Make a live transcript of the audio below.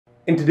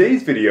In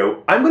today's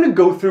video, I'm going to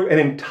go through an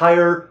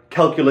entire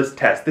calculus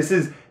test. This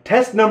is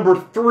test number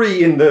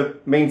 3 in the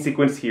main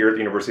sequence here at the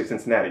University of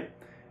Cincinnati.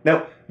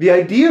 Now, the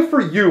idea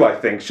for you, I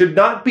think, should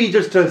not be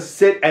just to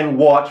sit and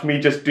watch me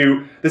just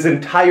do this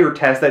entire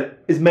test that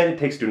is meant to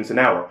take students an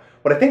hour.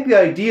 What I think the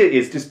idea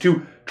is just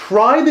to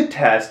try the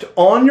test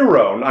on your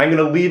own. I'm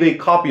going to leave a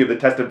copy of the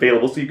test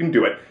available so you can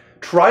do it.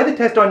 Try the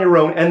test on your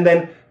own and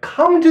then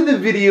come to the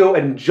video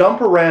and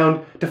jump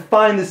around to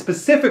find the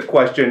specific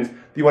questions that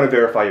you want to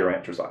verify your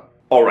answers on.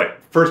 All right,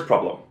 first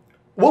problem.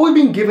 What we've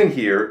been given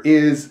here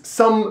is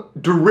some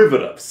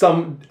derivative,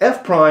 some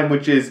f prime,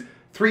 which is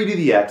 3 to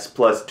the x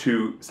plus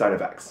 2 sine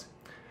of x.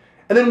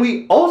 And then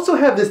we also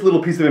have this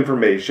little piece of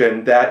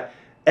information that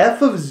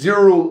f of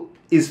 0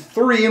 is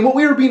 3, and what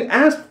we are being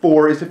asked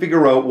for is to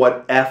figure out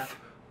what f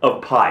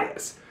of pi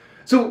is.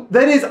 So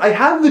that is, I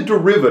have the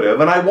derivative,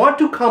 and I want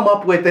to come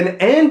up with an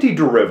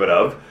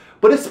antiderivative,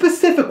 but a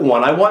specific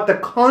one. I want the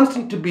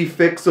constant to be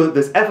fixed so that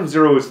this f of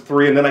 0 is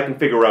 3, and then I can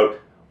figure out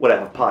what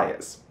f of pi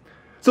is.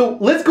 So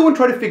let's go and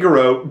try to figure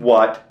out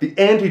what the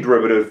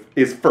antiderivative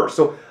is first.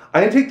 So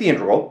I'm going to take the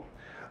integral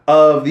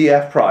of the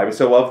f prime,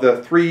 so of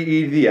the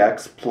 3e to the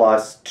x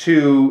plus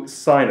 2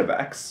 sine of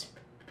x,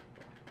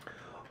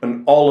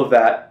 and all of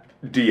that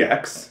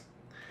dx.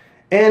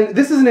 And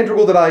this is an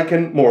integral that I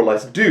can more or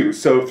less do.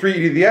 So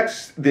 3e to the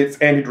x, its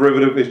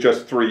antiderivative is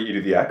just 3e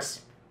to the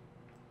x.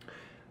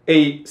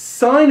 A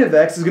sine of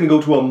x is going to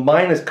go to a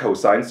minus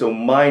cosine, so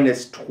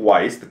minus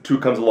twice. The 2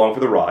 comes along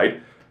for the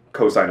ride,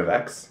 cosine of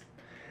x.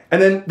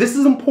 And then this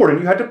is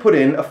important, you have to put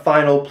in a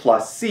final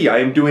plus c. I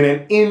am doing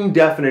an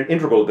indefinite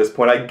integral at this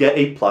point. I get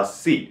a plus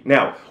c.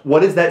 Now,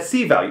 what is that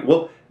c value?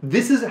 Well,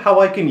 this is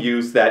how I can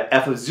use that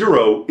f of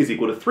 0 is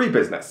equal to 3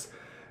 business.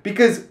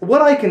 Because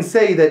what I can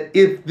say that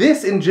if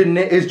this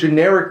is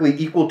generically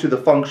equal to the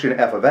function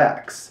f of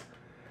x,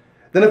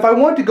 then if I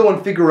want to go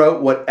and figure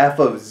out what f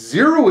of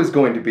 0 is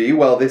going to be,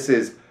 well, this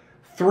is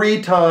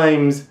 3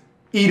 times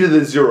e to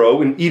the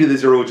 0, and e to the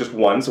 0 is just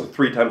 1, so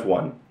 3 times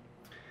 1.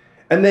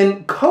 And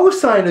then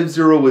cosine of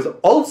 0 is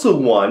also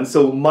 1,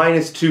 so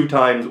minus 2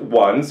 times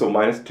 1, so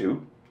minus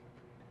 2.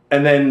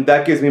 And then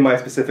that gives me my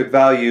specific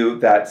value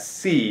that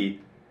c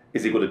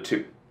is equal to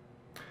 2.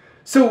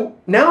 So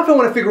now if I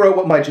want to figure out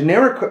what my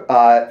generic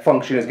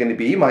function is going to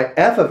be, my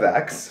f of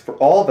x for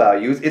all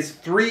values is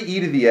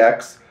 3e to the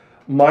x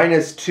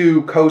minus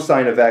 2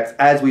 cosine of x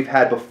as we've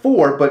had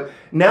before, but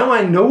now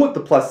I know what the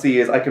plus c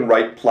is, I can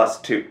write plus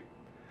 2.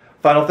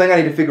 Final thing, I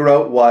need to figure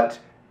out what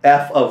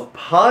f of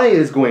pi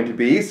is going to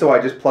be, so I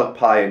just plug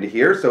pi into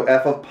here. So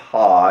f of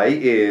pi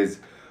is,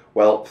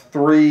 well,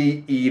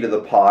 3e to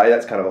the pi,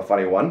 that's kind of a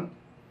funny one.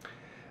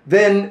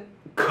 Then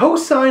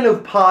cosine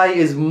of pi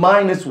is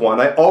minus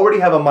 1. I already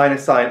have a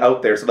minus sign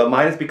out there, so the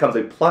minus becomes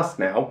a plus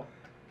now.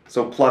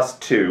 So plus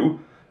 2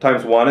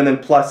 times 1, and then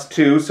plus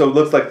 2, so it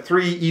looks like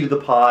 3e to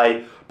the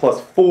pi plus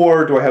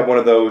 4. Do I have one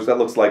of those? That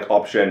looks like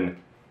option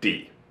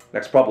D.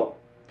 Next problem.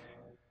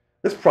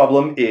 This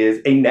problem is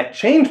a net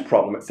change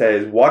problem. It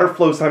says water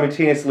flows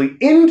simultaneously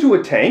into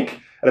a tank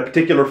at a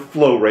particular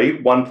flow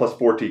rate, 1 plus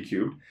 4t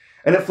cubed,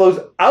 and it flows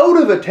out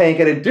of a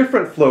tank at a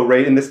different flow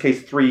rate, in this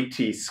case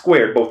 3t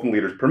squared, both in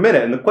liters per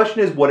minute. And the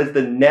question is, what is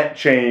the net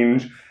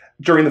change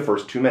during the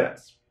first 2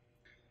 minutes?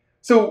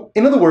 So,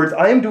 in other words,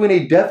 I am doing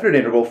a definite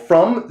integral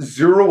from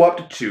 0 up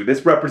to 2.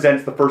 This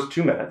represents the first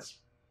 2 minutes.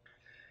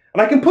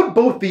 And I can put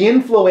both the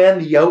inflow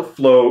and the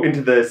outflow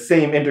into the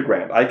same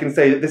integrand. I can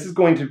say that this is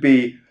going to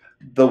be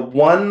the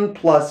 1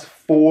 plus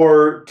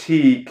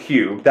 4t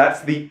cubed,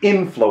 that's the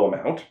inflow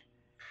amount.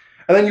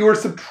 And then you are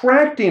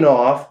subtracting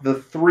off the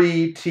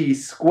 3t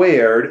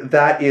squared,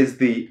 that is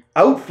the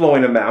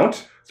outflowing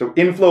amount. So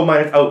inflow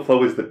minus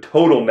outflow is the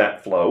total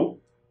net flow.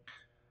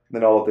 And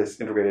then all of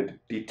this integrated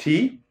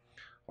dt.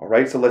 All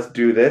right, so let's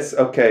do this.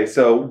 Okay,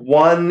 so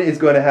 1 is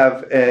going to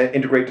have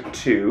integrate to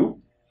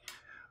 2.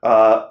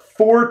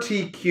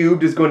 4t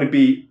cubed is going to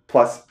be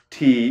plus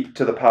t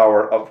to the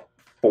power of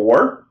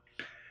 4.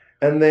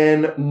 And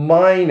then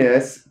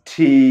minus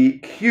t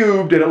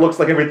cubed, and it looks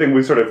like everything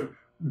was sort of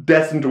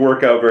destined to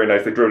work out very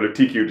nicely. Derivative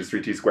t cubed is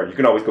 3t squared. You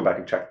can always go back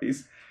and check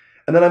these.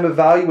 And then I'm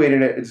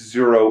evaluating it at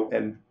 0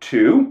 and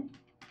 2.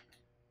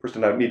 First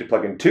I need to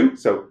plug in 2.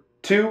 So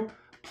 2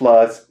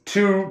 plus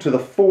 2 to the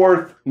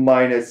 4th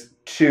minus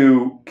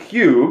 2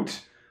 cubed.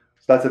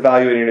 So that's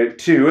evaluating it at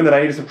 2. And then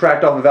I need to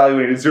subtract off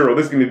evaluating at 0.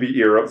 This is going to be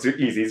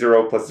easy.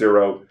 0 plus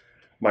 0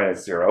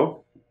 minus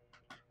 0.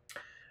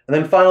 And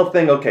then final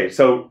thing, okay,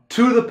 so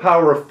 2 to the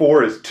power of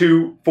 4 is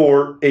 2,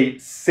 4,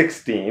 8,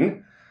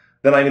 16.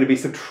 Then I'm going to be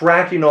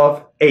subtracting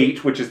off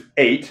 8, which is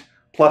 8,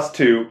 plus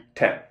 2,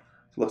 10. So it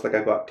looks like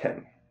I've got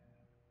 10.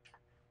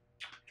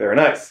 Very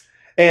nice.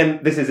 And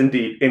this is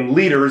indeed in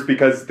liters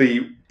because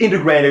the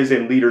integrand is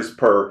in liters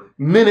per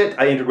minute.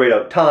 I integrate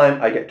out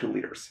time, I get 2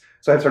 liters.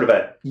 So I have sort of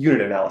a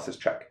unit analysis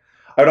check.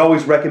 I'd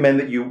always recommend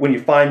that you, when you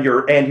find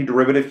your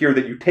antiderivative here,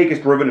 that you take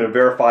its derivative and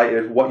verify it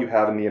is what you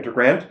have in the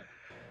integrand.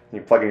 You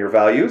plug in your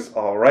values.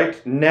 All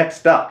right,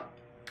 next up.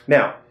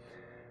 Now,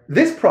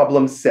 this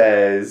problem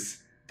says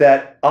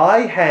that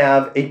I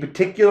have a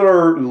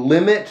particular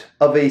limit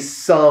of a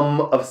sum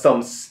of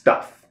some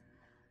stuff.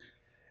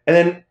 And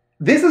then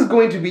this is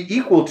going to be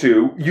equal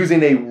to,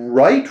 using a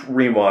right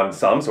Riemann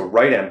sum, so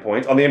right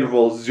endpoints, on the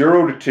interval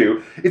 0 to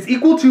 2, it's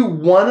equal to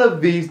one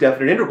of these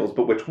definite integrals,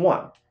 but which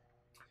one?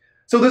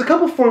 So there's a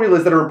couple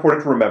formulas that are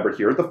important to remember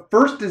here. The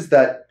first is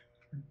that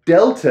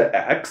delta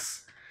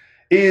x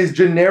is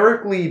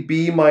generically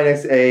b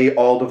minus a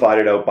all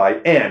divided out by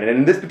n. And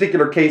in this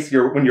particular case,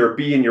 when your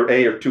b and your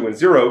a are 2 and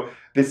 0,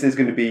 this is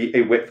going to be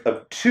a width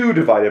of 2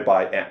 divided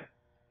by n.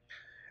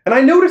 And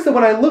I notice that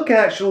when I look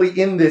actually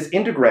in this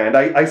integrand,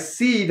 I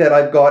see that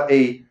I've got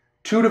a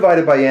 2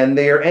 divided by n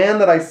there, and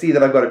that I see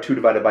that I've got a 2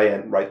 divided by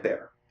n right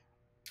there.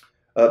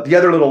 The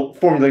other little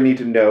formula you need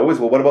to know is,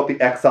 well, what about the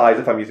xi's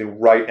if I'm using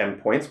right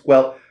endpoints?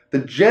 Well, the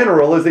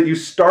general is that you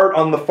start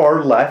on the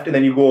far left, and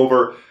then you go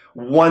over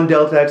 1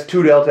 delta x,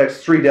 2 delta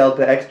x, 3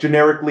 delta x,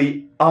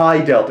 generically I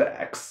delta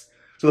x.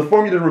 So the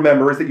formula to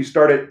remember is that you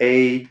start at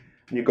a,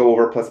 and you go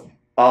over plus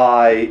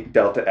I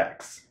delta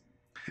x.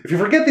 If you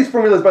forget these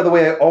formulas, by the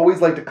way, I always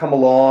like to come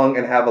along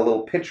and have a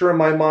little picture in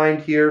my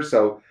mind here.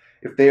 So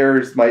if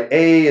there's my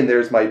A and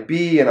there's my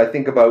B, and I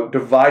think about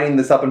dividing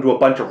this up into a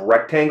bunch of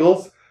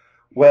rectangles,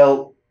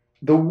 well,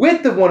 the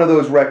width of one of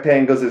those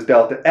rectangles is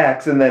delta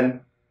x, and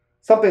then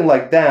something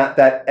like that,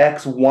 that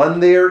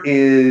x1 there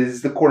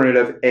is the coordinate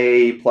of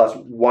A plus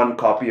 1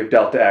 copy of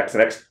delta x,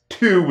 and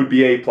x2 would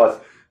be A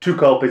plus 2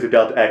 copies of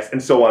delta x,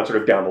 and so on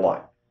sort of down the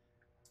line.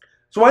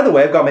 So either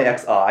way, I've got my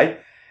xi.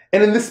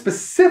 And in this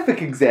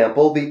specific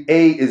example, the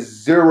a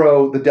is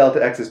 0, the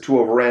delta x is 2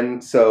 over n,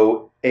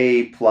 so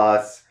a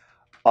plus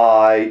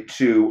I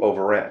 2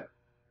 over n.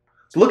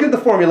 So looking at the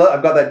formula,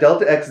 I've got that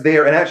delta x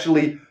there, and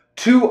actually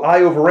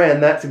 2I over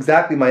n, that's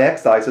exactly my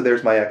xi, so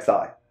there's my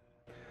xi.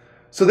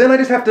 So then I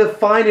just have to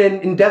find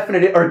an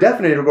indefinite, or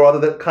definite integral rather,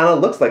 that kind of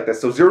looks like this.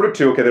 So 0 to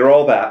 2, okay, they're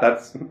all that.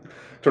 That's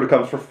sort of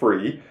comes for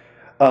free.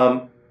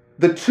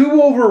 The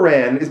 2 over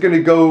n is going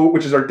to go,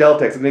 which is our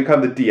delta x, is going to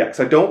become the dx.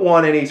 I don't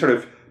want any sort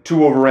of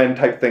 2 over n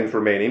type things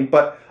remaining,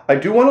 but I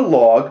do want a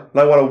log,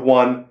 and I want a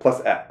 1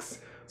 plus x.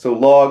 So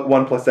log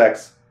 1 plus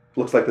x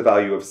looks like the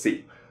value of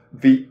c.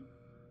 The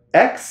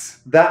x,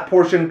 that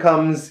portion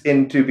comes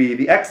into be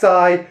the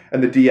xi,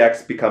 and the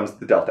dx becomes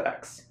the delta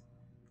x.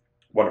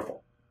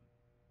 Wonderful.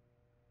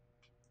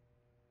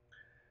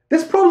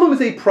 This problem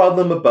is a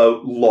problem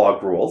about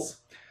log rules.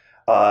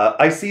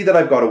 I see that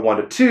I've got a 1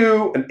 to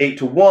 2, an 8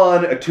 to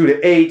 1, a 2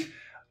 to 8,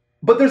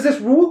 but there's this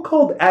rule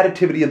called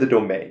additivity of the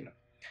domain.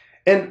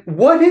 And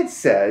what it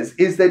says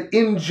is that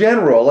in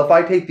general, if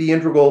I take the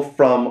integral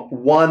from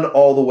 1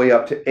 all the way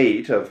up to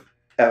 8 of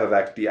f of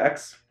x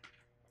dx,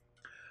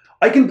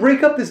 I can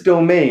break up this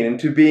domain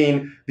into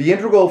being the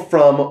integral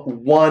from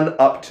 1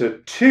 up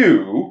to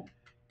 2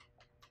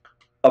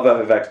 of f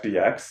of x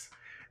dx,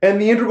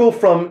 and the integral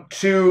from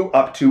 2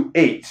 up to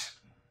 8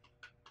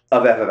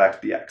 of f of x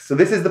dx. So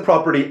this is the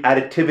property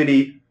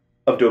additivity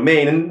of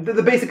domain, and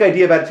the basic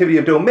idea of additivity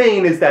of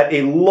domain is that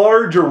a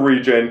larger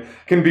region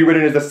can be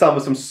written as the sum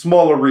of some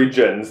smaller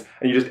regions,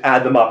 and you just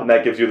add them up, and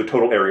that gives you the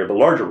total area of the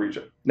larger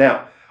region.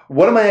 Now,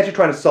 what am I actually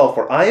trying to solve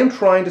for? I am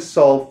trying to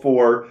solve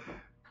for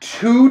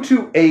 2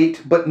 to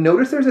 8, but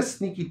notice there's a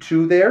sneaky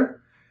 2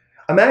 there.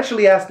 I'm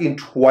actually asking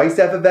twice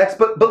f of x,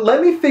 but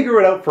let me figure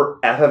it out for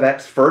f of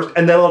x first,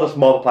 and then I'll just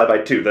multiply by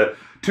 2. The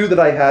 2 that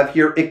I have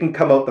here, it can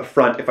come out the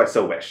front if I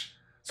so wish.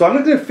 So I'm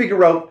going to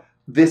figure out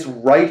this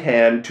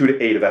right-hand 2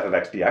 to 8 of f of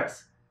x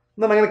dx.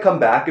 And then I'm going to come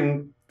back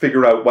and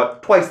figure out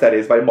what twice that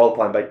is by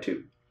multiplying by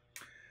 2.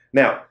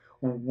 Now,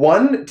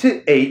 1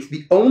 to 8,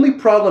 the only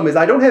problem is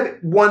I don't have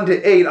 1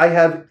 to 8, I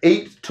have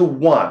 8 to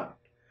 1.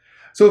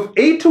 So if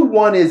 8 to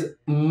 1 is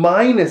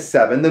minus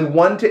 7, then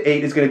 1 to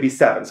 8 is going to be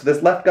 7. So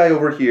this left guy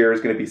over here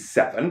is going to be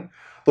 7.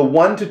 The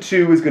 1 to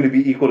 2 is going to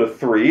be equal to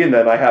 3, and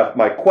then I have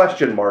my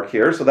question mark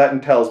here, so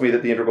that tells me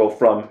that the integral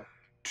from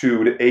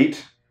 2 to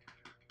 8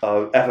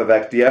 of f of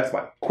x dx,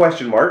 my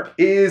question mark,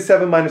 is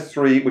 7 minus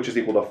 3, which is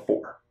equal to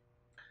 4.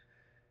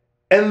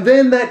 And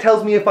then that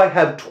tells me if I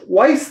have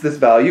twice this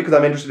value, because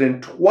I'm interested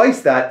in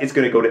twice that, it's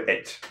going to go to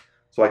 8.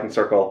 So I can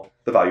circle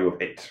the value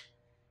of 8.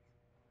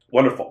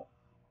 Wonderful.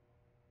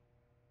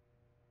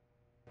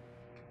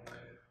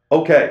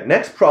 Okay,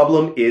 next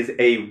problem is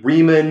a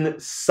Riemann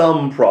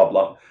sum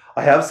problem.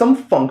 I have some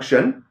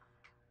function.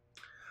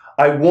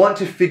 I want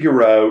to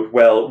figure out,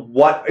 well,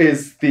 what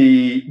is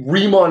the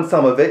Riemann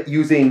sum of it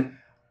using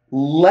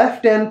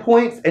left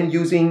endpoints and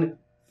using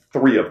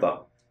 3 of them.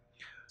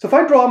 So if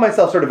I draw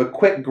myself sort of a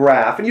quick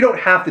graph, and you don't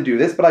have to do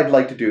this, but I'd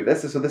like to do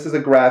this. So this is a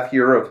graph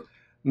here of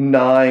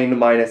 9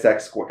 minus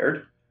x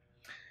squared.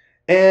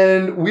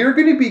 And we're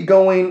going to be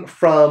going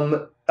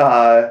from,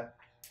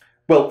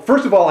 well,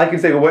 first of all, I can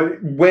say,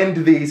 when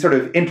do they sort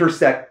of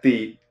intersect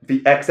the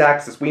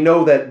x-axis? We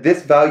know that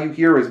this value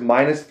here is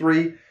minus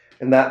 3,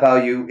 and that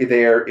value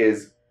there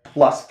is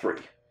plus 3.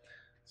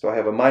 So I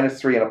have a minus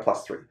 3 and a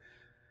plus 3.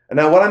 And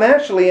now what I'm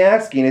actually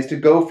asking is to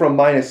go from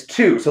minus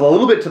 2, so a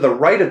little bit to the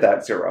right of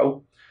that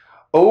 0,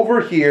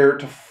 over here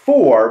to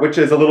 4, which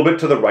is a little bit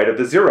to the right of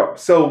the 0.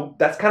 So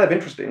that's kind of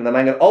interesting. And then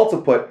I can also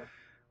put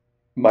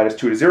minus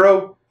 2 to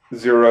 0,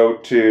 0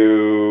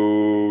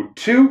 to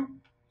 2,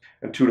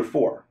 and 2 to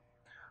 4.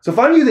 So if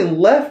I'm using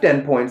left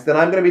endpoints, then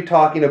I'm going to be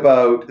talking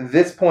about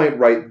this point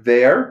right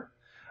there,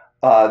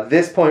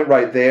 this point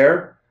right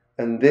there,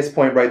 and this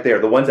point right there,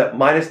 the ones at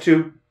minus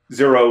 2,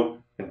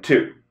 0, and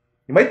 2.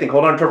 You might think,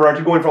 hold on, Trevor, aren't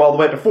you going from all the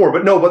way up to 4?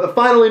 But no, but the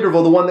final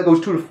interval, the one that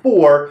goes 2 to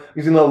 4,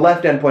 using the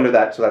left endpoint of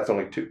that, so that's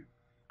only 2.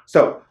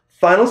 So,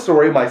 final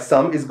story, my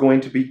sum is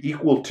going to be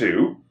equal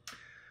to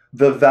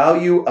the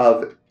value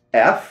of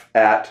f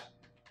at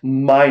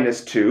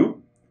minus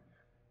 2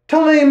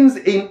 times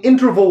an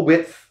interval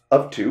width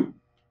of 2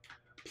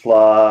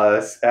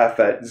 plus f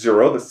at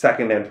 0, the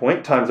second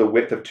endpoint, times a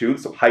width of 2,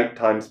 so height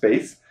times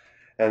base,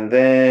 and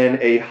then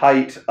a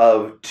height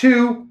of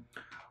 2,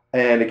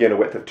 and again a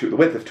width of 2. The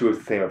width of 2 is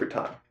the same every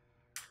time.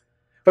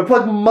 If I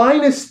plug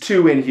minus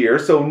 2 in here,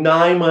 so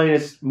 9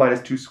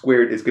 minus 2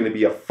 squared is going to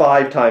be a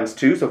 5 times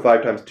 2, so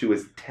 5 times 2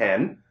 is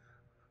 10.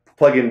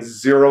 Plug in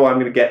 0, I'm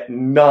going to get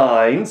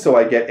 9, so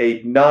I get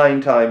a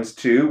 9 times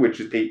 2, which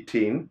is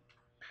 18.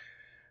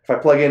 If I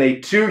plug in a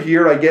 2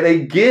 here, I get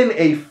again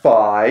a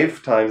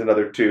 5 times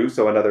another 2,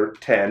 so another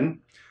 10.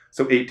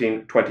 So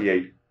 18,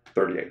 28,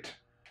 38. And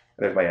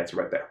there's my answer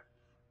right there.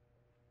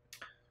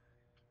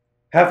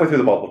 Halfway through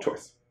the multiple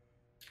choice.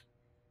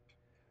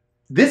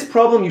 This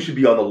problem, you should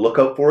be on the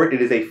lookout for it.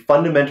 It is a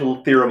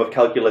fundamental theorem of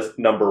calculus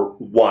number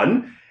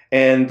 1.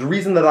 And the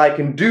reason that I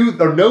can do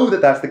or know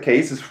that that's the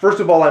case is,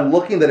 first of all, I'm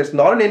looking that it's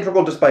not an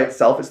integral just by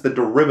itself. It's the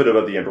derivative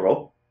of the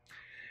integral.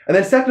 And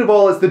then second of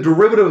all, it's the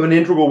derivative of an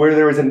integral where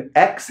there is an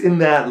x in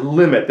that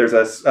limit. There's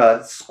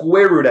a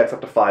square root x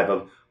up to 5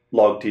 of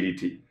log t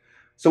dt.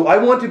 So I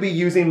want to be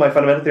using my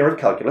fundamental theorem of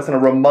calculus, and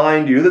I'll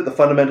remind you that the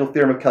fundamental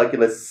theorem of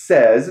calculus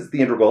says it's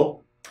the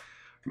integral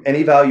from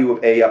any value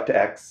of a up to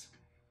x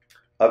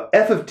of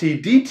f of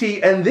t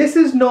dt, and this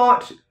is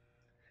not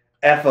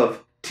f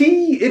of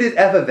t, it is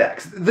f of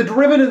x. The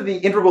derivative of the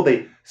integral,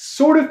 they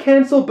sort of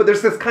cancel, but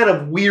there's this kind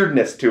of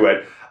weirdness to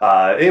it.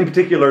 In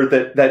particular,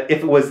 that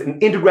if it was an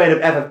integrand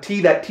of f of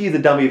t, that t is a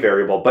dummy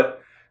variable,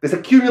 but this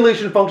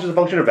accumulation function is a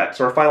function of x,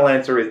 so our final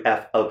answer is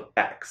f of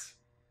x.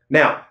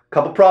 Now, a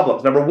couple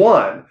problems. Number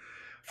one,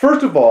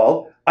 first of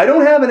all, I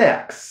don't have an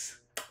x.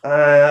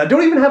 I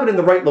don't even have it in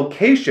the right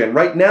location.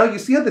 Right now, you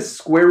see how the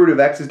square root of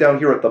x is down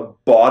here at the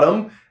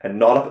bottom and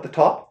not up at the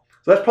top?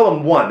 So that's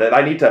problem one, that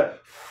I need to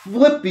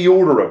flip the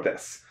order of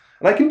this.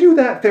 And I can do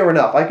that fair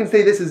enough. I can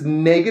say this is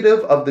negative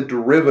of the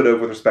derivative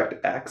with respect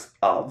to x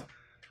of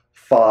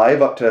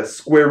 5 up to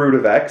square root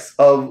of x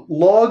of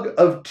log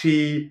of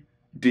t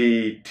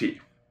dt.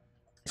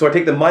 So I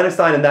take the minus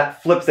sign and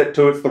that flips it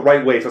to it's the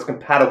right way, so it's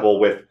compatible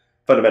with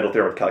fundamental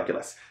theorem of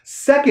calculus.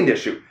 Second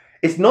issue,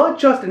 it's not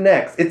just an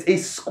x, it's a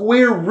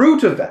square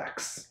root of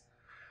x.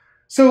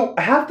 So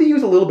I have to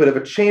use a little bit of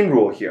a chain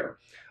rule here.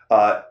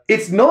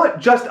 It's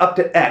not just up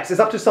to x, it's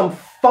up to some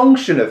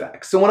function of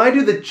x. So when I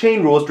do the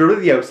chain rule, it's derivative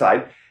of the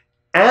outside,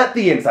 at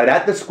the inside,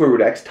 at the square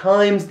root x,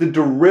 times the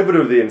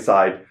derivative of the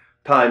inside,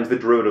 times the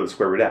derivative of the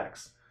square root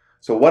x.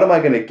 So what am I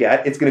going to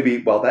get? It's going to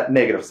be, well, that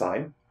negative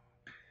sign.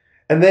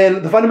 And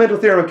then the fundamental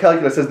theorem of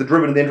calculus says the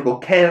derivative of the integral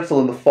cancel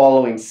in the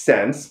following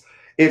sense.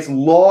 It's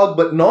log,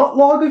 but not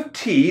log of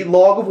t,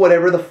 log of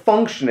whatever the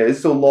function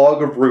is, so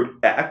log of root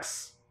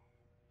x.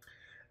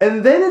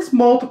 And then it's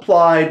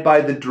multiplied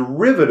by the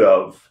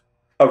derivative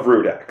of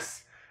root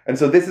x. And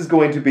so this is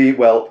going to be,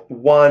 well,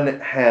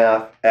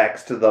 1/2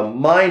 x to the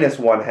minus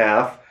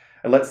 1/2.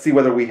 And let's see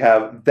whether we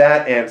have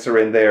that answer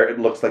in there. It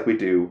looks like we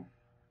do.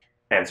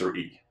 Answer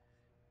E.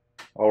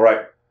 All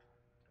right,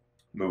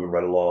 moving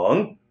right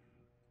along.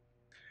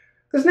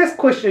 This next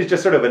question is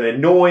just sort of an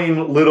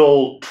annoying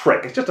little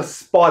trick. It's just a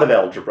spot of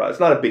algebra. It's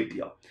not a big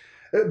deal.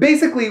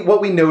 Basically,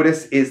 what we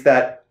notice is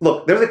that,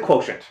 look, there's a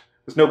quotient.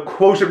 There's no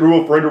quotient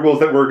rule for integrals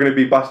that we're going to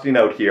be busting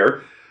out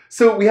here.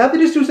 So we have to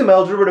just do some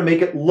algebra to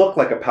make it look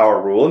like a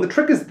power rule. And the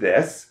trick is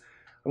this.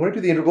 I want to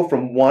do the integral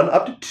from 1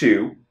 up to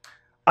 2.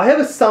 I have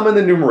a sum in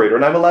the numerator,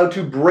 and I'm allowed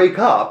to break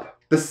up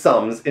the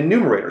sums in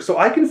numerator. So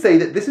I can say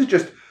that this is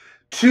just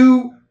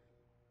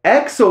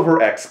 2x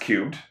over x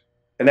cubed,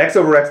 and x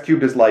over x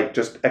cubed is like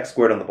just x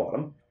squared on the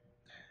bottom,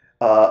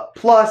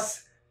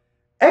 plus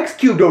x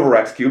cubed over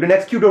x cubed, and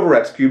x cubed over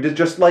x cubed is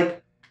just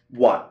like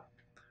 1.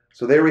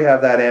 So there we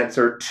have that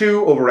answer,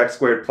 2 over x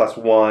squared plus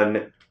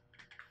 1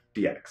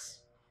 dx.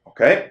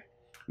 Okay?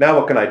 Now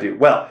what can I do?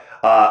 Well,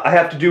 I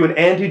have to do an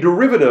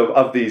antiderivative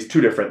of these two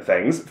different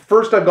things.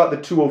 First, I've got the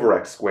 2 over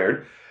x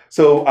squared.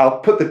 So I'll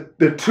put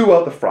the 2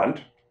 out the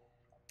front.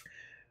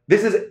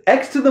 This is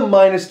x to the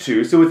minus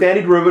 2, so it's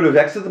antiderivative of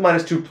x to the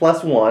minus 2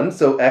 plus 1,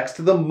 so x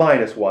to the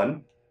minus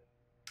 1.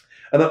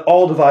 And then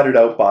all divided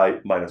out by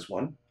minus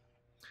 1.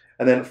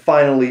 And then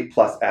finally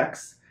plus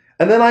x.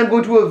 And then I'm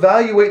going to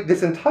evaluate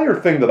this entire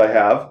thing that I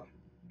have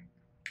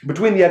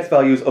between the x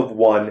values of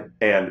 1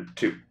 and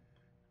 2.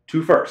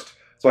 2 first.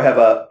 So I have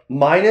a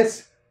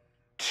minus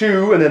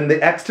 2, and then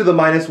the x to the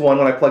minus 1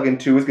 when I plug in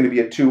 2 is going to be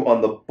a 2 on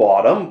the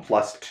bottom,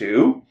 plus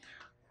 2.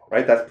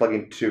 Right, that's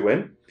plugging 2 in.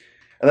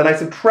 And then I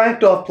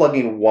subtract off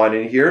plugging 1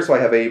 in here, so I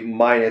have a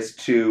minus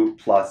 2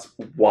 plus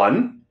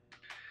 1.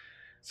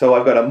 So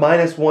I've got a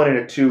minus 1 and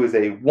a 2 is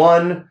a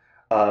 1,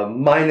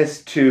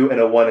 minus 2 and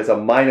a 1 is a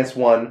minus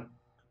 1,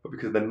 but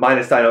because of the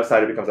minus sign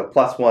outside it becomes a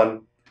plus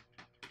 1,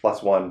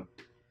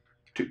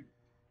 2,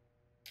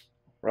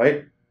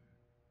 right?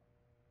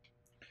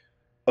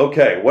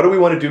 Okay, what do we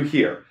want to do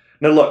here?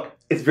 Now look,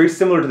 it's very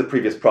similar to the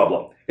previous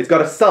problem. It's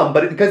got a sum,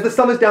 but because the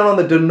sum is down on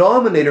the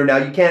denominator now,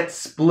 you can't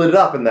split it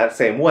up in that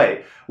same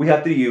way. We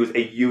have to use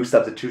a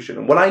u-substitution.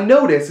 And what I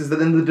notice is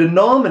that in the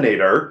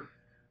denominator,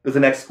 there's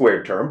an x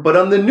squared term, but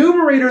on the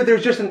numerator,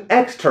 there's just an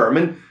x term,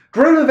 and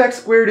derivative of x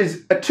squared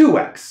is a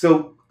 2x.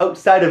 So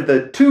outside of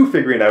the 2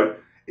 figuring out,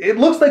 it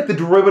looks like the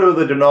derivative of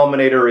the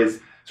denominator is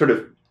sort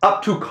of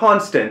up to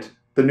constant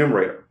the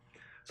numerator.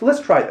 So let's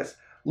try this.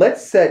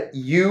 Let's set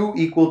u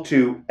equal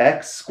to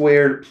x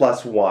squared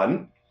plus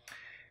 1,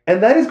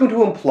 and that is going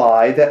to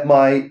imply that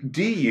my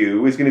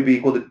du is going to be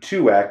equal to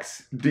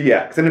 2x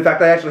dx. And in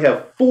fact, I actually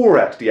have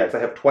 4x dx. I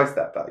have twice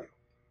that value.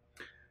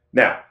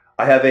 Now,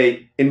 I have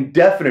a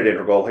indefinite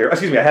integral here.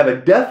 Excuse me, I have a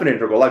definite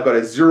integral. I've got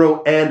a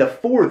 0 and a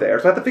 4 there,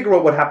 so I have to figure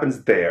out what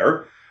happens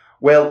there.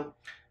 Well,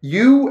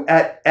 u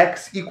at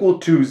x equal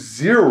to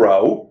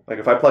 0, like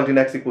if I plugged in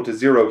x equal to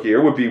 0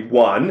 here, would be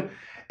 1.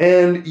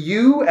 And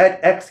u at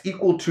x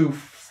equal to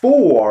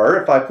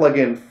 4, if I plug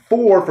in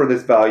 4 for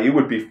this value,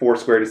 would be 4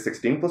 squared is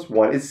 16 plus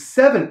 1 is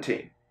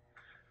 17.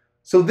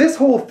 So this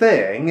whole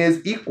thing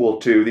is equal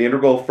to the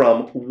integral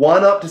from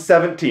 1 up to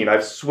 17.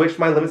 I've switched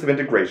my limits of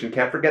integration,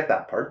 can't forget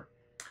that part.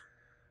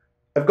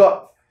 I've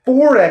got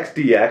 4x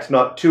dx,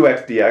 not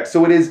 2x dx,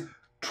 so it is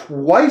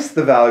twice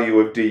the value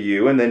of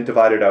du and then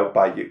divided out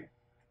by u.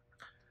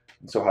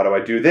 So how do I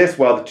do this?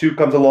 Well, the 2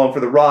 comes along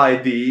for the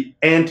ride. The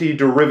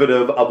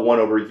antiderivative of 1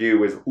 over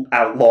u is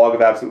log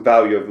of absolute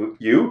value of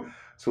u.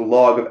 So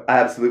log of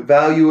absolute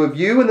value of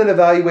u, and then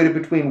evaluated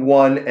between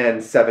 1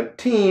 and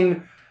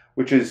 17,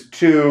 which is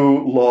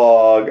 2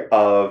 log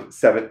of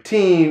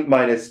 17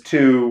 minus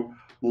 2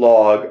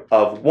 log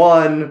of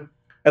 1.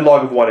 And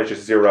log of 1 is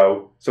just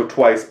 0, so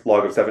twice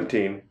log of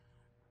 17.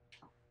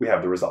 We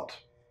have the result.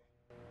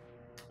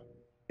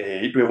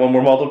 8, we have one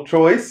more multiple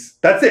choice.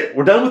 That's it,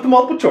 we're done with the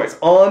multiple choice.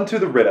 On to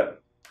the written.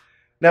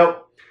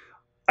 Now,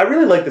 I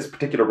really like this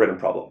particular written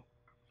problem.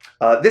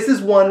 This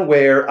is one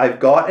where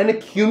I've got an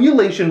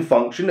accumulation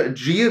function.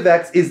 G of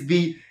x is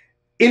the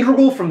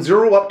integral from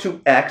 0 up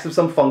to x of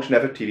some function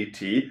f of t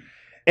dt.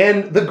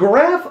 And the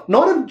graph,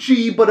 not of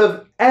g, but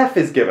of f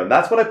is given.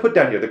 That's what I put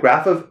down here, the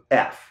graph of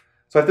f.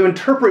 So I have to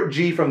interpret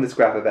g from this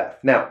graph of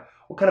f. Now,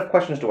 what kind of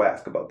questions do I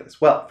ask about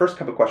this? Well, first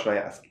kind of question I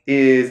ask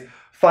is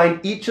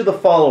find each of the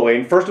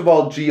following. First of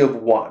all, g of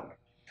 1.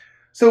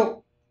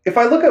 So if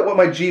I look at what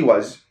my g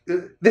was,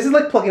 this is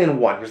like plugging in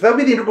 1 here. So that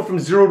would be the integral from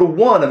 0 to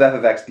 1 of f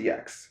of x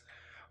dx.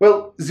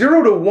 Well,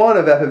 0 to 1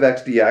 of f of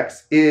x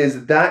dx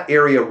is that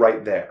area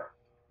right there.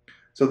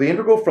 So the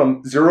integral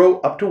from 0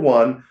 up to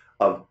 1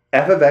 of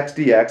f of x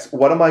dx,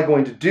 what am I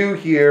going to do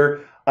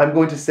here? I'm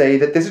going to say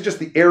that this is just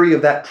the area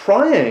of that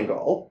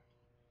triangle,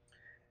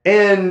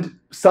 and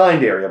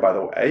signed area, by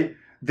the way.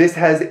 This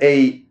has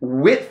a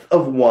width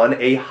of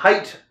 1, a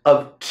height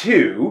of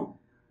 2.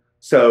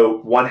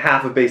 So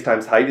 1/2 of base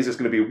times height is just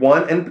going to be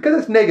 1. And because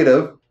it's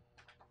negative,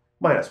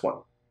 minus 1.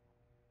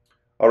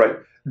 All right.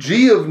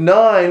 G of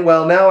 9,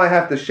 well, now I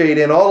have to shade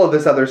in all of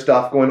this other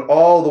stuff going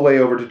all the way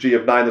over to G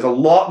of 9. There's a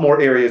lot more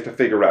areas to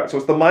figure out. So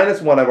it's the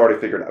minus 1 I've already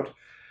figured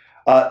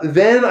out.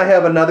 Then I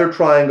have another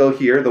triangle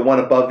here, the one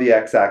above the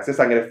x-axis.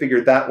 I'm going to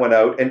figure that one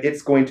out, and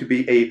it's going to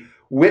be a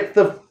width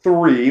of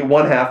 3,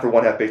 1/2 for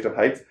 1/2 based on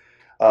heights,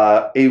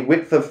 a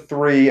width of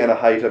 3 and a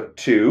height of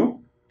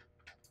 2.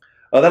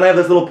 Then I have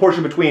this little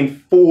portion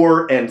between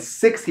 4 and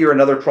 6 here,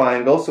 another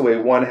triangle, so a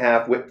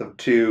 1/2 width of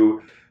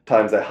 2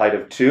 times a height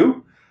of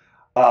 2.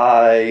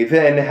 I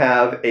then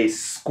have a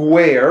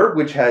square,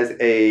 which has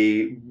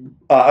a,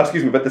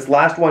 but this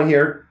last one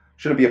here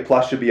shouldn't be a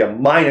plus, should be a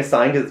minus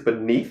sign because it's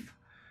beneath.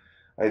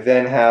 I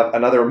then have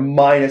another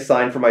minus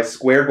sign for my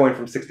square going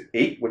from 6 to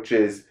 8, which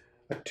is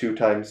a 2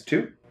 times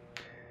 2.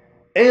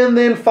 And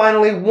then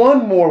finally,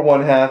 one more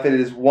 1/2. It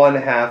is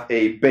 1/2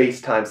 a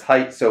base times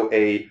height, so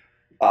a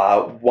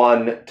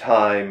 1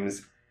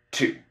 times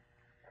 2.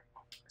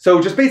 So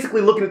just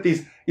basically looking at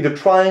these either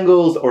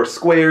triangles or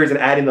squares and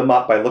adding them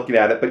up by looking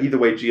at it, but either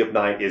way, g of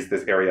 9 is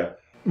this area.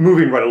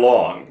 Moving right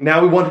along.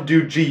 Now we want to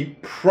do g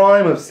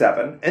prime of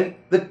 7, and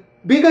the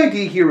big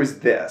idea here is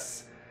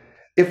this.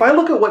 If I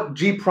look at what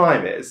g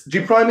prime is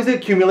an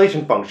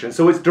accumulation function,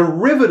 so its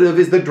derivative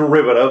is the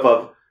derivative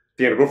of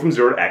the integral from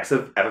 0 to x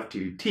of f of t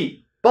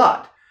dt.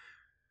 But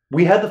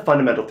we had the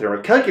fundamental theorem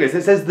of calculus.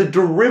 It says the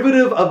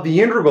derivative of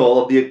the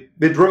integral of the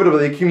derivative of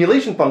the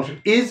accumulation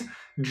function is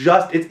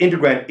just, its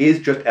integrand is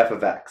just f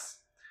of x.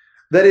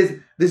 That is,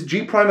 this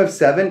g prime of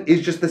 7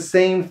 is just the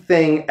same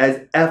thing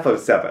as f of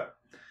 7.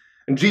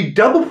 And g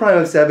double prime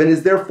of 7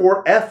 is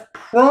therefore f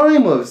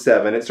prime of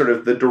 7. It's sort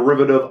of the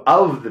derivative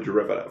of the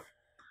derivative.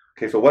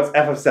 Okay, so what's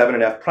f of 7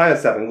 and f prime of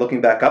 7?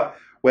 Looking back up,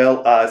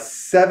 well,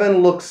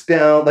 7 looks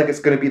down like it's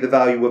going to be the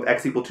value of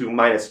x equal to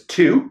minus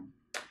 2.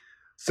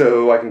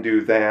 So I can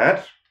do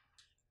that.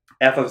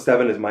 F of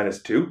 7 is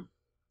minus 2.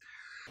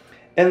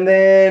 And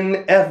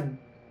then f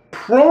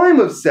prime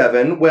of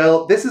 7,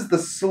 well, this is the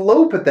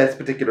slope at this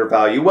particular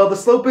value. Well, the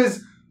slope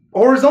is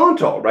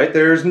horizontal, right?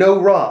 There's no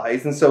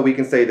rise, and so we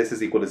can say this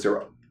is equal to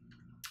 0.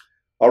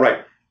 All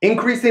right,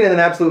 increasing in an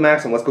absolute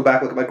maximum. Let's go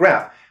back and look at my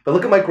graph. But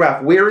look at my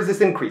graph. Where is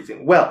this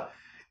increasing? Well,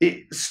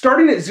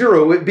 starting at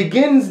 0, it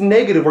begins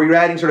negative, where you're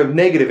adding sort of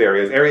negative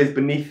areas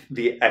beneath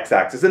the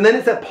x-axis, and then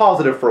it's at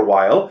positive for a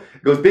while.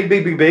 It goes big,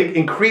 big, big, big,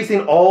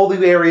 increasing all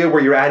the area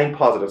where you're adding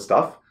positive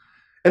stuff,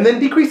 and then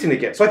decreasing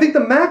again. So I think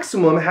the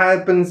maximum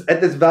happens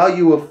at this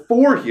value of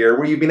 4 here,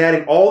 where you've been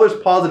adding all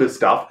this positive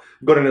stuff,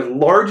 going as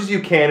large as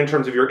you can in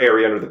terms of your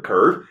area under the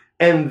curve,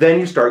 and then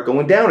you start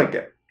going down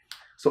again.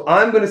 So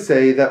I'm going to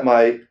say that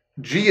my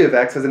g of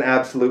x has an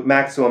absolute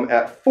maximum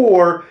at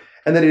 4,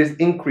 and that it is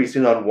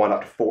increasing on 1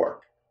 up to 4.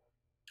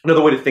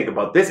 Another way to think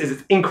about this is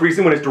it's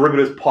increasing when its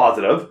derivative is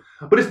positive,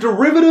 but its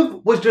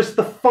derivative was just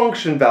the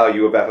function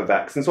value of f of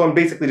x. And so I'm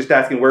basically just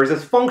asking, where is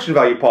this function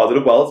value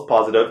positive? Well, it's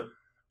positive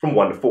from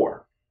 1 to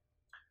 4.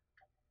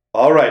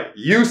 All right,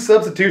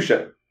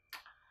 u-substitution.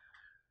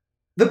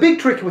 The big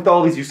trick with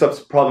all these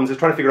u-subs problems is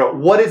trying to figure out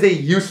what is a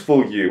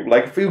useful u.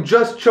 Like if you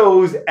just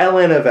chose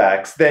ln of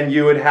x, then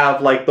you would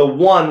have like the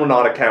 1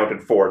 not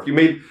accounted for. If you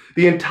made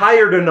the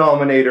entire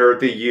denominator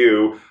the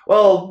u,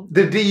 well,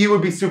 the du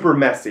would be super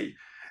messy.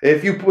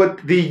 If you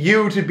put the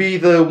u to be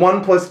the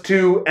 1 plus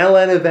 2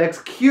 ln of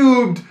x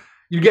cubed,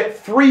 you get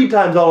 3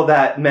 times all of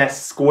that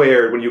mess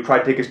squared when you try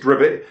to take its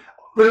derivative.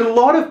 There's a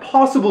lot of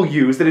possible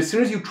u's that as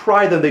soon as you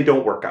try them, they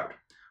don't work out.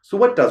 So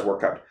what does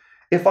work out?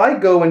 If I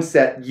go and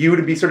set u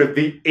to be sort of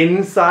the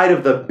inside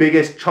of the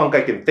biggest chunk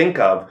I can think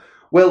of,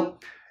 well,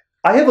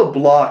 I have a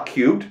block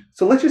cubed,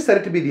 so let's just set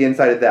it to be the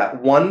inside of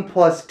that, 1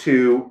 plus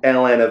 2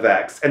 ln of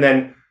x, and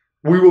then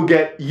we will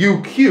get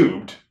u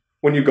cubed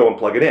when you go and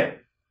plug it in.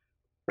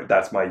 If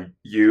that's my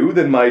u,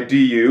 then my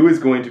du is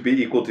going to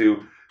be equal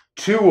to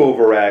 2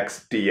 over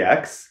x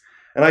dx.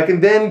 And I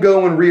can then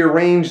go and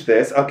rearrange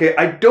this. Okay,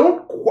 I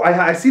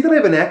see that I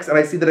have an x and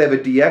I see that I have a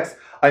dx.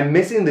 I'm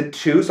missing the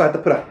 2, so I have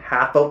to put a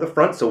half out the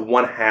front, so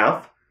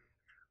 1/2.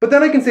 But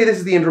then I can say this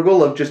is the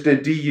integral of just a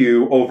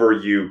du over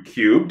u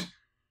cubed.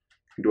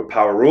 You do a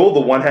power rule. The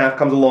 1/2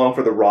 comes along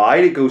for the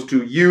ride. It goes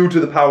to u to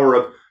the power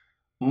of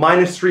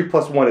minus 3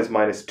 plus 1 is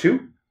minus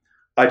 2.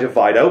 I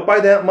divide out by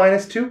that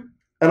minus 2.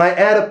 And I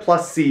add a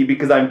plus c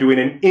because I'm doing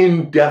an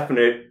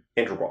indefinite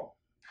integral,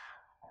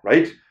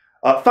 right?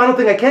 Final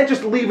thing, I can't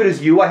just leave it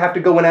as u. I have to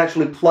go and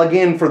actually plug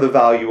in for the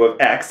value of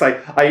x.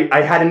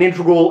 I had an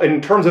integral in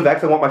terms of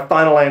x. I want my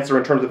final answer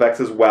in terms of x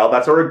as well.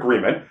 That's our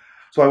agreement.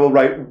 So I will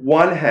write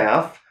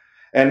 1/2.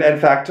 And in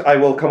fact, I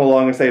will come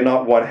along and say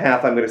not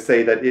 1/2. I'm going to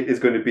say that it is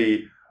going to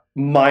be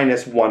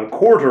minus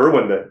 1/4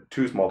 when the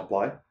 2's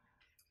multiply.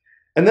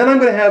 And then I'm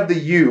going to have the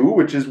u,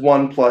 which is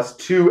 1 plus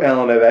 2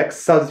 ln of x,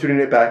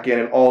 substituting it back in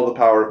and all the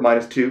power of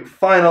minus 2,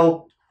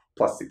 final,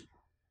 plus c.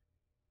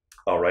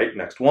 All right,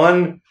 next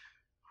one.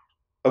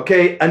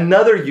 Okay,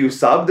 another u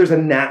sub. There's a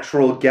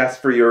natural guess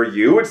for your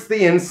u. It's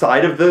the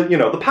inside of the,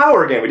 the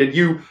power again. We did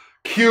u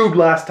cubed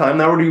last time.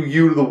 Now we're going to do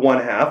u to the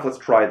 1/2. Let's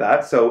try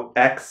that. So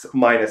x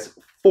minus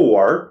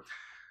 4.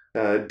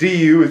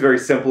 Du is very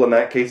simple in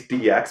that case,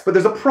 dx. But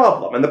there's a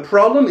problem, and the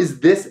problem is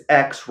this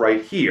x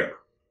right here.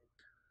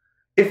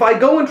 If I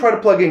go and try to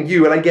plug in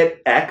u and I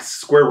get x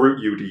square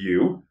root u to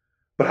u,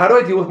 but how do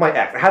I deal with my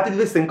x? I have to do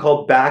this thing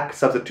called back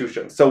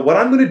substitution. So what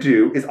I'm going to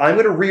do is I'm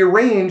going to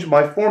rearrange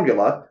my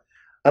formula,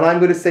 and I'm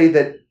going to say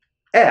that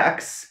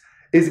x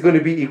is going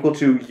to be equal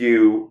to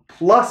u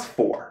plus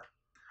 4.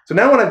 So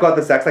now when I've got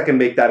this x, I can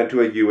make that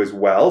into a u as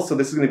well. So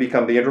this is going to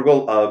become the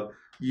integral of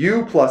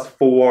u plus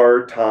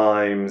 4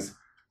 times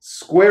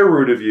square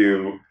root of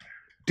u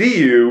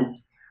du.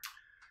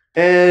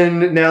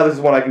 And now this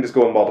is one I can just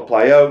go and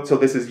multiply out. So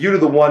this is u to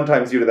the 1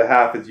 times u to the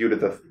half is u to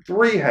the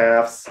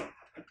 3/2.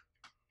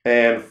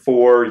 And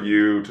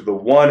 4u to the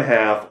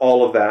 1/2,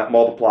 all of that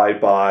multiplied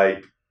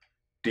by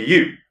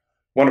du.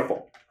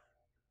 Wonderful.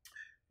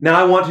 Now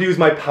I want to use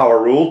my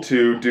power rule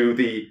to do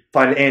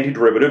find an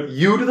antiderivative.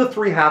 U to the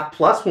 3/2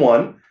 plus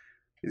 1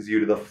 is u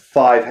to the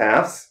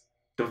 5/2.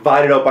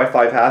 Divided out by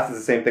 5/2 is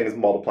the same thing as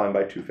multiplying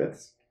by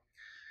 2/5.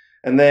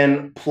 And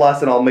then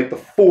plus, and I'll make the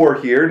 4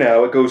 here.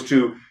 Now it goes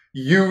to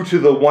u to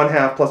the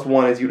 1/2 plus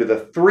 1 is u to the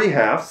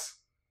 3/2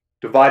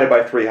 divided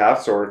by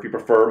 3/2, or if you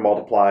prefer,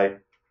 multiply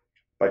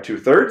by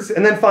 2/3.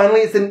 And then finally,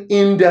 it's an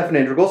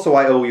indefinite integral, so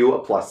I owe you a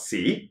plus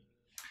c.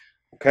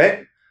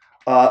 Okay.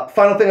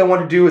 Final thing I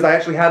want to do is I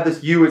actually have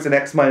this u, it's an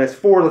x minus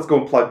 4. Let's go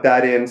and plug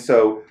that in.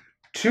 So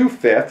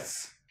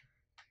 2/5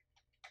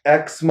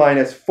 x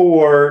minus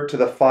 4 to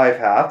the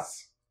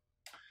 5/2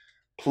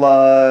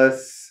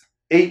 plus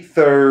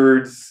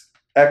 8/3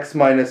 x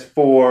minus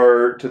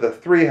 4 to the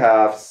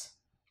 3/2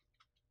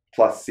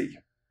 plus c.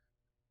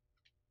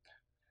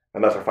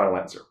 And that's our final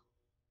answer.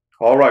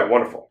 All right,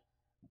 wonderful.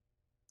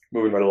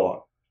 Moving right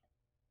along.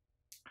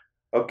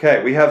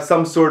 Okay, we have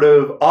some sort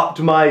of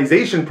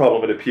optimization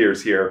problem, it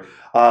appears here.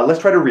 Let's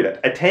try to read it.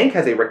 A tank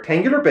has a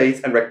rectangular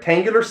base and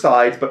rectangular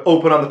sides, but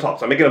open on the top.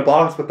 So I'm making a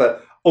box with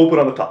the open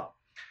on the top.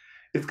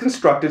 It's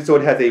constructed so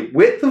it has a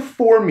width of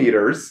 4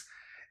 meters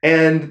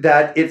and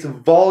that its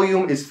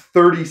volume is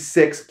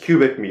 36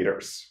 cubic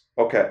meters.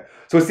 Okay,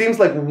 so it seems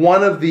like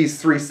one of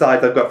these three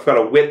sides, I've got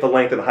a width, a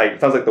length, and a height.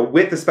 It sounds like the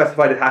width is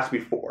specified, it has to be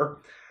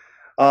 4.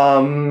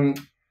 And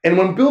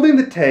when building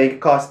the tank,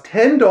 it costs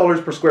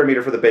 $10 per square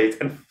meter for the base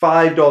and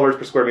 $5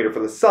 per square meter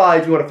for the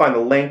sides. We want to find the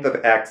length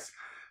of X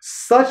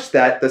such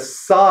that the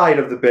side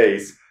of the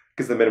base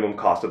is the minimum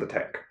cost of the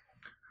tank.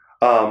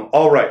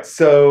 All right,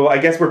 so I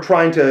guess we're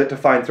trying to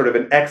find sort of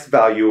an X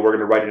value we're going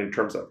to write it in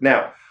terms of.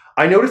 Now,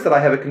 I notice that I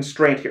have a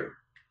constraint here.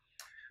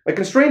 My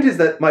constraint is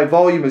that my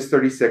volume is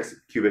 36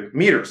 cubic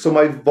meters. So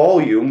my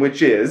volume,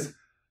 which is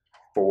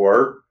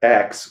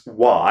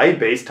 4xy,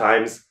 base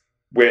times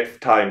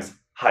width times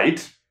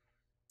height,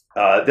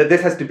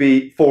 this has to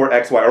be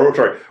 4xy, or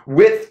sorry,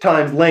 width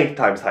times length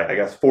times height, I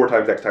guess, 4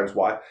 times x times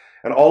y.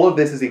 And all of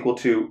this is equal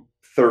to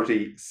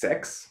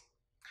 36.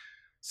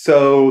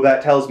 So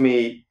that tells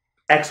me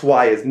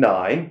xy is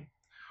 9.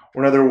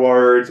 Or in other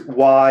words,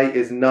 y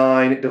is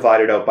 9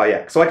 divided out by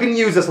x. So I can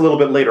use this a little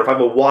bit later. If I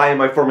have a y in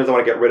my formulas, I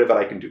want to get rid of it,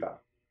 I can do that.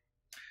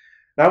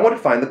 Now I want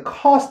to find the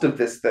cost of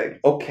this thing.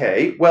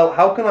 Okay, well,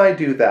 how can I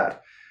do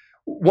that?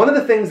 One of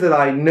the things that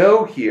I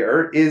know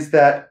here is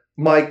that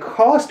my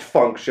cost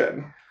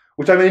function,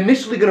 which I'm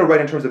initially going to write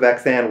in terms of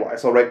x and y,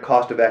 so I'll write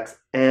cost of x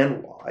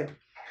and y.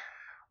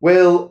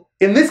 Well,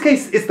 in this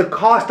case, it's the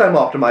cost I'm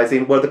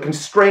optimizing, where the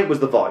constraint was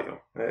the volume.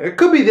 It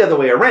could be the other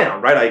way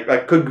around, right? I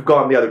could have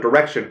gone the other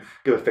direction,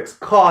 give a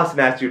fixed cost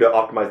and asked you to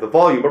optimize the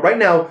volume. But right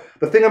now,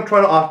 the thing I'm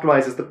trying to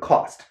optimize is the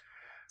cost.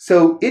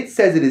 So it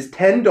says it is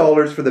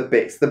 $10 for the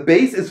base. The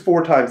base is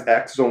 4 times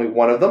x, there's only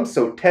one of them,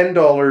 so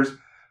 $10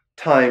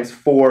 times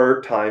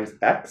 4 times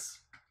x.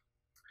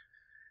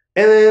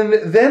 And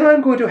then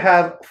I'm going to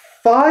have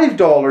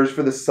 $5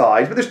 for the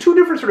sides, but there's two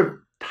different sort of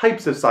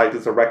types of sides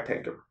as a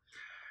rectangle.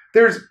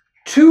 There's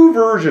two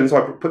versions, so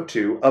I put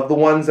 2, of the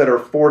ones that are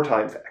 4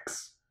 times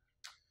x.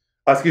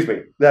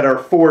 That are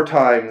 4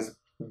 times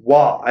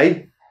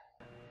y.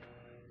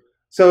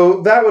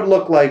 So that would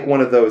look like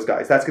one of those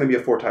guys. That's going to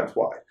be a 4 times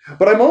y.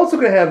 But I'm also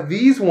going to have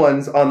these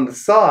ones on the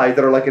side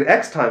that are like an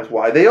x times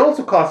y. They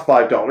also cost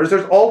 $5.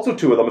 There's also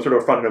 2 of them, sort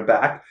of front and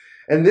back.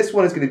 And this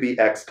one is going to be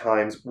x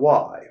times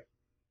y.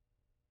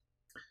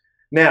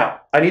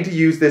 Now, I need to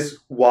use this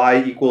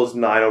y equals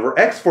 9 over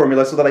x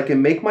formula so that I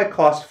can make my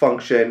cost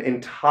function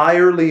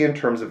entirely in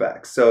terms of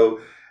x. So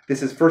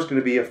this is first going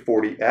to be a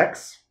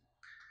 40x.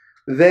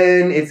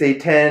 Then it's a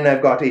 10,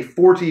 I've got a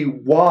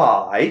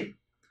 40y.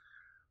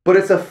 But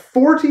it's a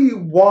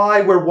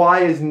 40y where y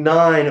is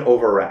 9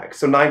 over x.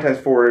 So 9 times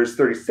 4 is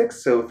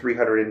 36, so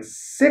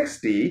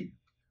 360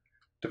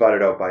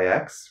 divided out by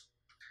x.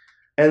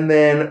 And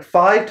then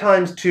 5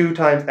 times 2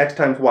 times x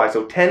times y.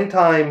 So 10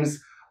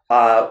 times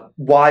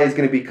y is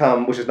going to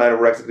become, which is 9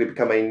 over x, is going to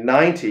become a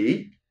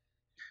 90.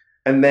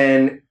 And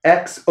then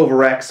x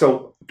over x,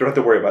 so don't have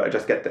to worry about it,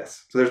 just get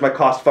this. So there's my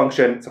cost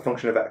function, it's a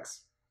function of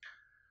x.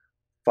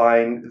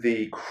 Find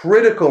the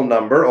critical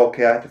number.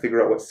 Okay, I have to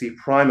figure out what c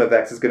prime of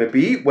x is going to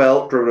be.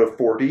 Well, derivative of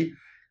 40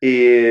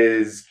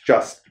 is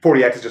just,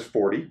 40x is just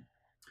 40.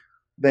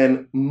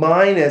 Then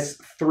minus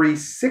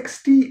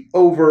 360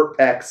 over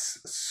x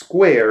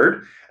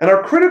squared. And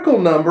our critical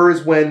number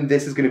is when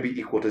this is going to be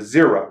equal to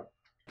 0.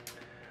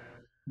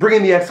 Bring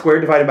in the x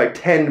squared divided by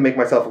 10 to make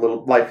myself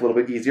life a little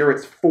bit easier.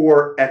 It's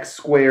 4x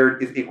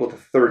squared is equal to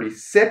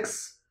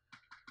 36,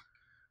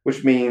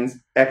 which means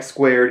x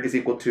squared is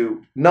equal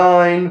to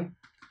 9,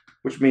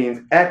 which means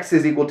x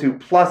is equal to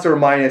plus or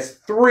minus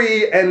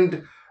 3.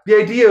 And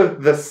the idea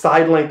of the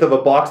side length of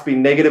a box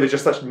being negative is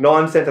just such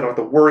nonsense. I don't have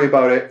to worry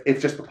about it.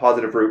 It's just the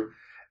positive root.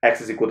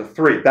 X is equal to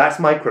 3. That's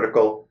my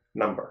critical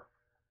number.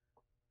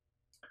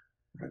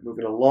 All right,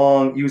 moving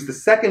along, use the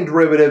second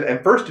derivative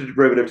and first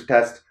derivative to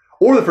test,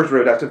 or the first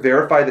derivative to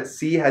verify that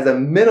c has a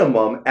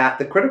minimum at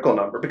the critical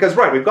number. Because,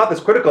 right, we've got this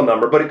critical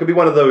number, but it could be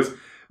one of those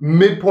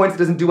midpoints that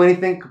doesn't do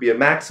anything. It could be a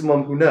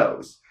maximum, who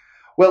knows?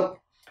 Well,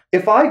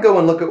 if I go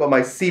and look at what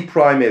my c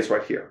prime is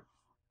right here,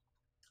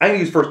 I'm going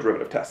to use first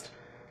derivative test.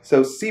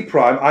 So c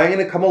prime, I'm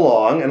going to come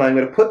along and I'm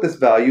going to put this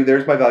value,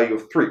 there's my value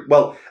of 3.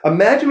 Well,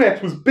 imagine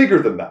x was bigger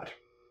than that.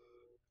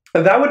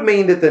 And that would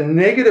mean that the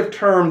negative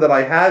term that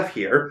I have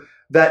here,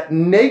 that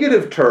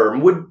negative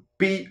term would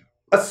be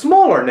a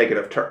smaller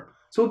negative term.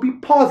 So it would be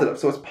positive.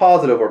 So it's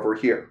positive over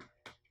here.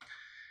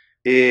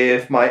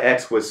 If my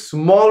x was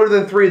smaller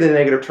than 3, the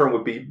negative term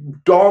would be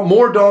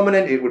more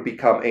dominant. It would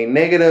become a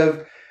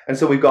negative. And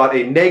so we've got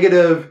a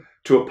negative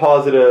to a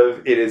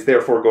positive. It is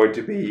therefore going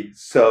to be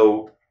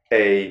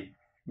a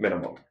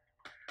minimum.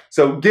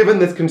 So given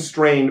this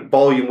constrained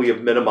volume, we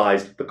have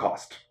minimized the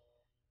cost.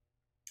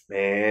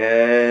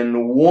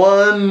 And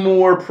one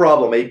more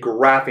problem, a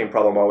graphing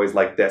problem always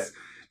like this.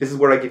 This is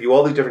where I give you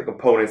all these different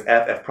components,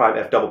 f, f prime,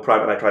 f double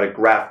prime, and I try to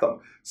graph them.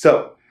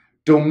 So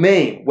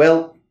domain,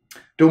 well,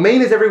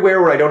 domain is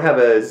everywhere where I don't have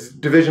a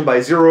division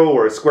by 0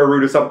 or a square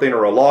root of something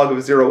or a log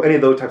of 0, any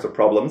of those types of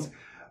problems.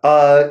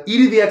 E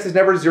to the x is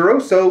never 0,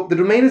 so the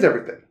domain is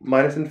everything,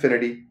 minus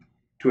infinity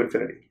to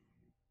infinity.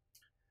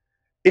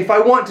 If I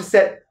want to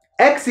set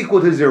x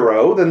equal to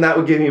 0, then that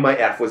would give me my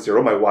f was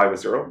 0, my y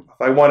was 0.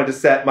 If I wanted to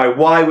set my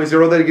y was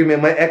 0, that would give me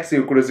my x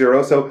equal to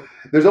 0. So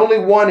there's only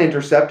one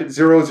intercept, it's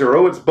 0,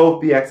 0. It's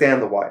both the x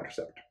and the y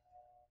intercept.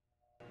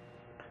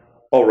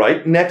 All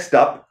right, next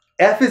up,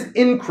 f is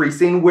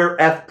increasing where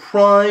f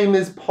prime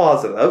is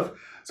positive.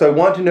 So I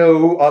want to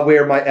know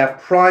where my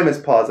f prime is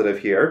positive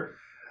here.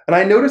 And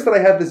I notice that I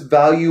have this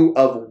value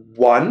of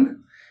 1,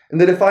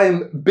 and that if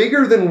I'm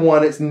bigger than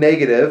 1, it's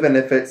negative, and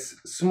if it's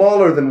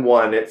smaller than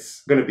 1,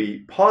 it's going to be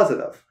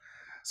positive.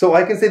 So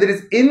I can say that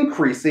it's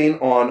increasing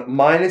on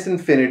minus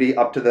infinity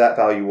up to that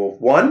value of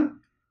 1.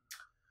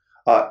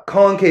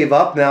 Concave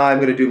up, now I'm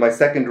going to do my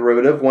second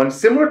derivative. One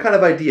similar kind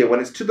of idea. When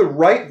it's to the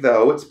right,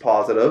 though, it's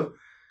positive,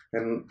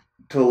 and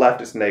to the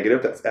left it's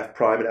negative. That's f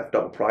prime and f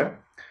double prime.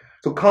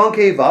 So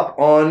concave up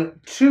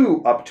on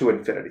 2 up to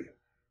infinity.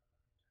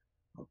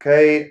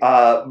 Okay,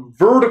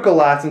 vertical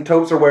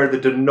asymptotes are where the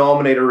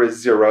denominator is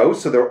 0,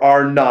 so there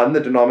are none. The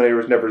denominator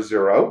is never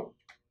 0.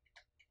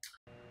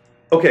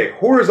 Okay,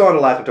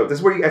 horizontal asymptote. This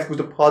is where x goes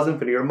to positive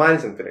infinity or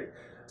minus infinity.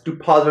 Let's do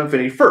positive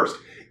infinity first.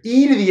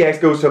 E to the x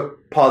goes to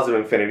positive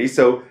infinity,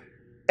 so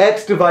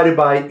x divided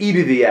by e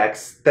to the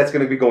x, that's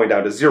going to be going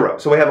down to 0.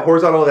 So we have a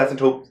horizontal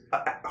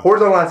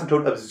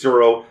asymptote of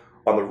 0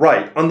 on the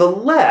right. On the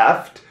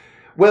left,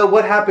 well,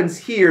 what happens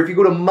here, if you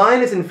go to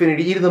minus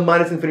infinity, e to the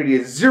minus infinity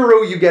is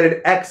 0, you get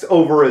an x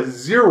over a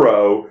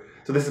 0,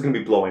 so this is going to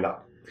be blowing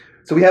up.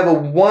 So we have a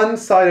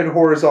one-sided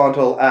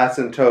horizontal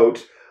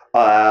asymptote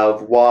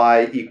of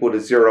y equal to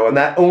 0, and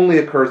that only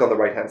occurs on the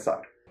right-hand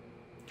side.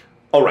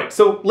 All right,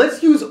 so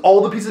let's use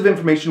all the pieces of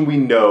information we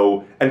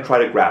know and try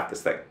to graph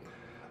this thing.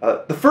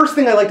 The first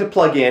thing I like to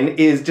plug in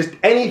is just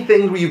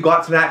anything where you've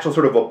got an actual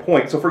sort of a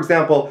point. So for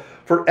example,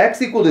 for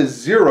x equal to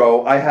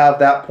 0, I have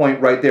that point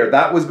right there.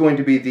 That was going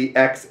to be the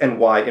x and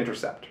y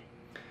intercept.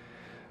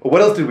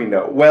 What else did we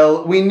know?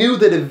 Well, we knew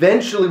that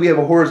eventually we have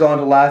a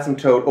horizontal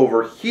asymptote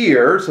over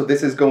here. So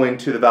this is going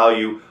to the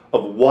value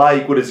of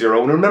y equal to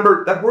 0. And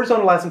remember, that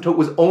horizontal asymptote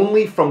was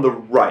only from the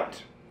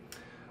right.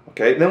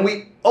 Okay, then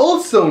we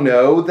also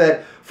know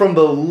that from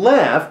the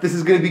left, this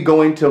is going to be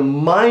going to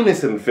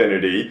minus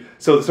infinity.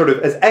 So sort of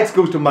as x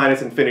goes to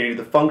minus infinity,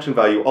 the function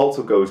value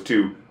also goes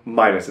to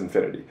minus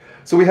infinity.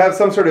 So we have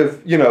some sort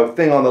of,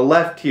 thing on the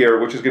left here,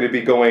 which is going to be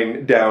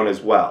going down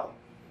as well.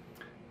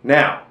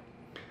 Now,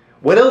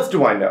 what else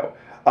do I know?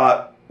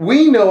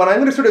 We know, and I'm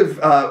going to sort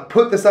of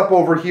put this up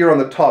over here on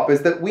the top,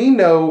 is that we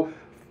know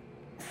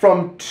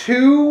from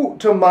 2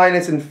 to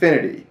minus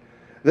infinity,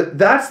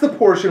 that's the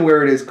portion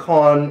where it is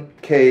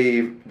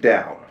concave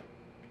down.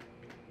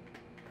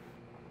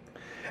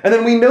 And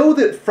then we know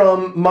that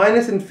from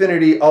minus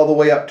infinity all the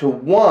way up to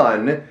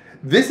 1,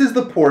 this is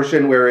the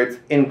portion where it's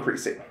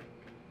increasing.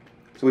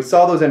 So we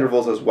saw those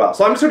intervals as well.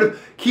 So I'm sort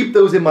of keep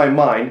those in my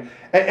mind.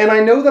 And I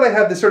know that I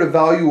have this sort of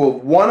value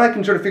of 1. I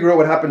can sort of figure out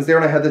what happens there,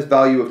 and I have this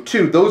value of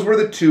 2. Those were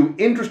the two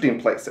interesting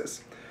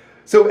places.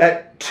 So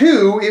at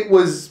 2, it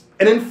was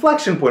an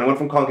inflection point. It went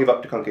from concave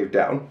up to concave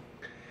down.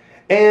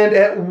 And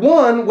at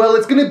 1, well,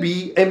 it's going to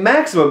be a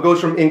maximum. It goes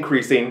from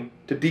increasing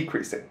to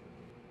decreasing.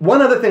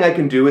 One other thing I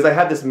can do is I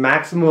have this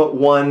maximum at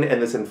 1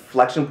 and this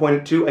inflection point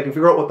at 2. I can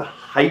figure out what the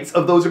heights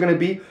of those are going to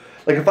be.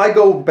 Like if I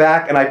go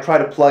back and I try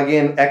to plug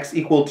in x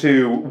equal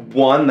to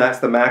 1, that's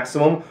the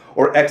maximum,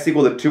 or x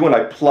equal to 2, and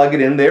I plug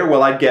it in there,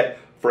 well, I'd get,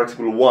 for x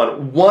equal to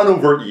 1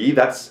 over e,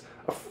 that's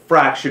a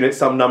fraction at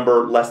some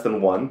number less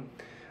than 1.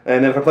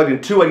 And then if I plug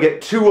in 2, I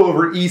get 2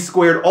 over e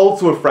squared,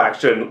 also a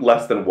fraction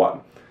less than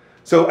 1.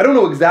 So I don't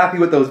know exactly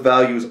what those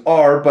values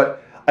are,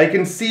 but I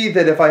can see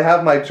that if I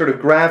have my sort of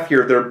graph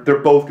here, they're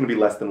both going to be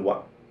less than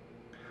 1.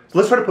 So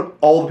let's try to put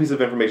all the pieces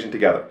of information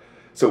together.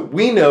 So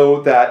we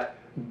know that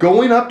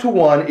going up to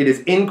 1, it is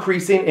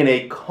increasing in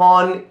a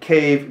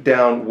concave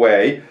down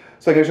way.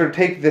 So I can sort of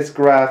take this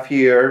graph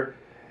here,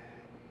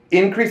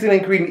 increasing,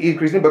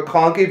 increasing, but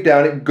concave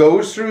down. It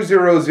goes through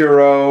 0,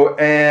 0,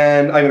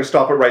 and I'm going to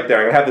stop it right there.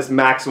 I'm going to have this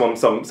maximum,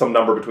 some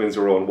number between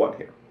 0 and 1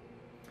 here.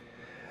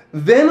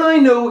 Then I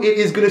know it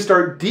is going to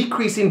start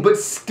decreasing, but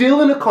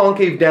still in a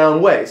concave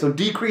down way. So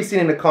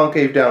decreasing in a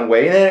concave down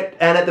way.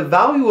 And at the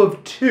value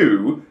of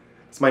 2,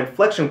 it's my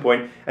inflection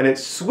point, and it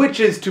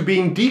switches to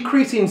being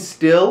decreasing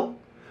still,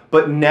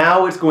 but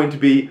now it's going to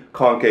be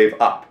concave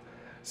up.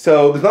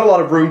 So there's not a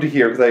lot of room to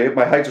here because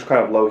my heights are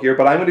kind of low here,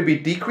 but I'm going to be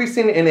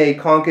decreasing in a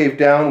concave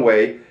down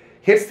way,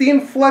 hits the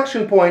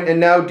inflection point, and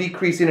now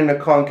decreasing in a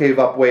concave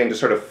up way, and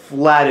just sort of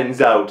flattens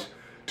out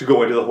to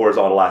go into the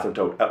horizontal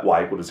asymptote at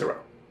y equal to 0.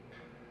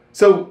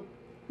 So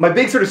my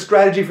big sort of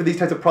strategy for these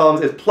types of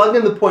problems is plug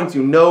in the points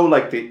you know,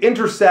 like the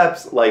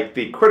intercepts, like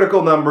the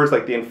critical numbers,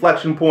 like the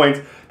inflection points.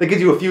 That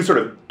gives you a few sort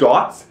of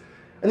dots.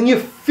 And then you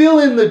fill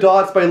in the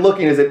dots by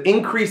looking, is it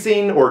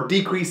increasing or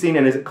decreasing,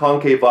 and is it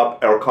concave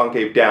up or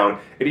concave down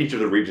at each of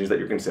the regions that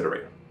you're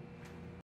considering.